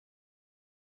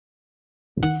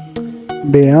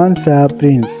Biannca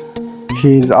Prince.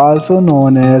 She is also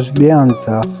known as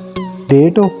Biannca.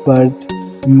 Date of birth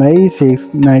May 6,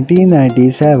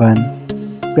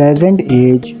 1997. Present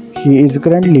age she is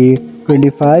currently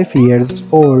 25 years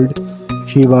old.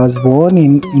 She was born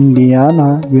in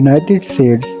Indiana, United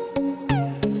States.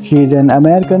 She is an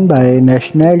American by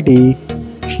nationality.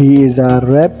 She is a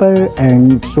rapper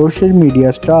and social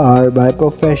media star by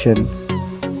profession.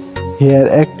 Here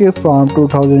active from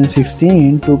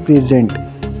 2016 to present.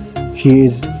 She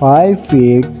is 5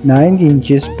 feet 9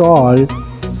 inches tall.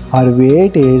 Her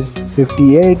weight is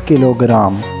 58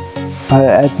 kg.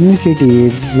 Her ethnicity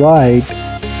is white.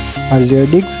 Her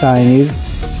zodiac sign is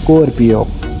Scorpio.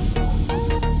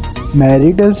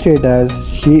 Marital status: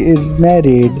 she is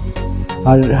married.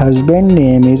 Her husband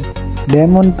name is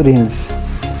Demon Prince.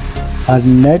 Her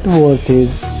net worth is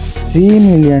 $3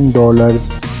 million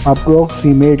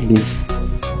approximately.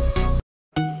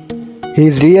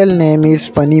 His real name is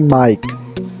Funny Mike.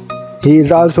 He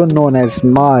is also known as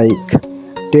Mike.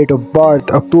 Date of birth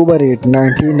October 8,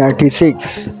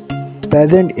 1996.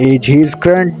 Present age he is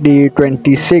currently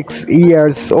 26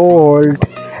 years old.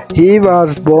 He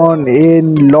was born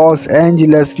in Los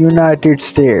Angeles, United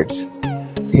States.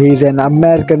 He is an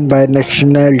American by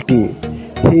nationality.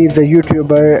 He is a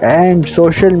YouTuber and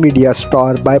social media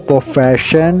star by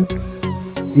profession.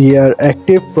 Year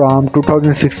active from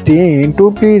 2016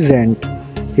 to present.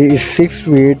 He is 6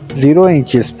 feet 0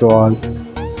 inches tall.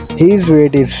 His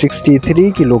weight is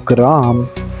 63 kg.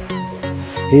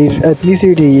 His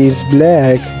ethnicity is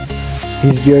black.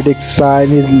 His zodiac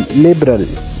sign is liberal.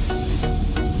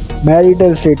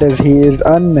 Marital status: he is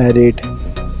unmarried.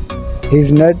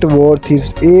 His net worth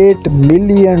is $8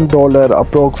 million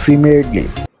approximately.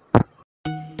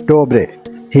 Dobre.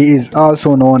 He is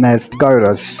also known as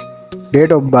Cyrus.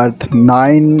 Date of birth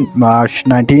 9 March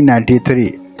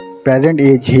 1993. Present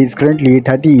age he is currently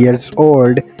 30 years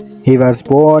old. He was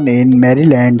born in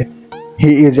Maryland.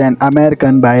 He is an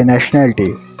American by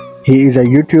nationality. He is a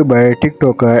YouTuber,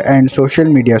 TikToker and social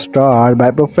media star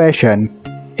by profession.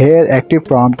 Here active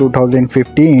from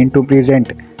 2015 to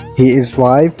present. He is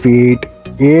 5 feet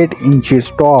 8 inches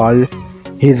tall.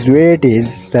 His weight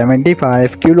is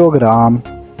 75 kg.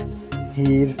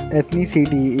 His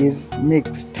ethnicity is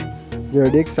mixed.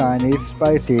 Zodiac sign is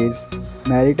Pisces.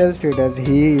 Marital status: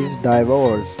 he is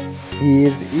divorced.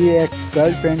 His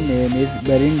ex-girlfriend name is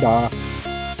Belinda.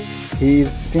 He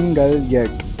is single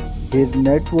yet. His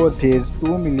net worth is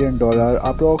 $2 million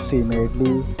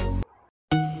approximately.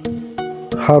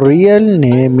 Her real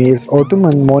name is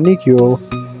Ottoman Monique.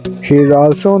 She is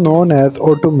also known as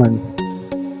Ottoman.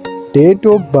 Date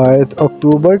of birth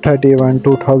October 31,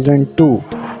 2002.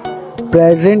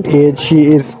 Present age she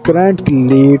is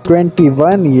currently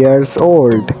 21 years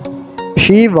old.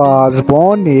 She was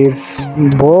born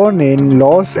in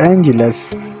Los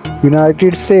Angeles,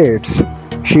 United States.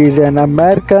 She is an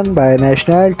American by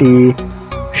nationality.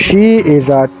 She is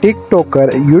a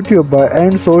TikToker, YouTuber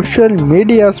and social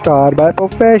media star by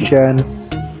profession.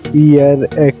 Year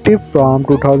active from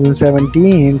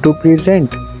 2017 to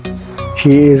present.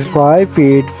 She is 5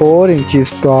 feet 4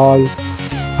 inches tall.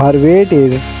 Her weight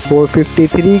is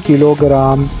 453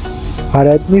 kg.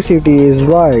 Her ethnicity is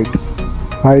white.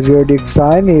 Her zodiac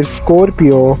sign is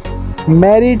Scorpio.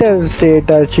 Marital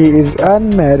status: she is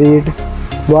unmarried.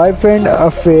 Boyfriend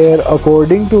affair: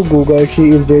 according to Google, she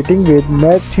is dating with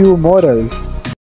Matthew Morales.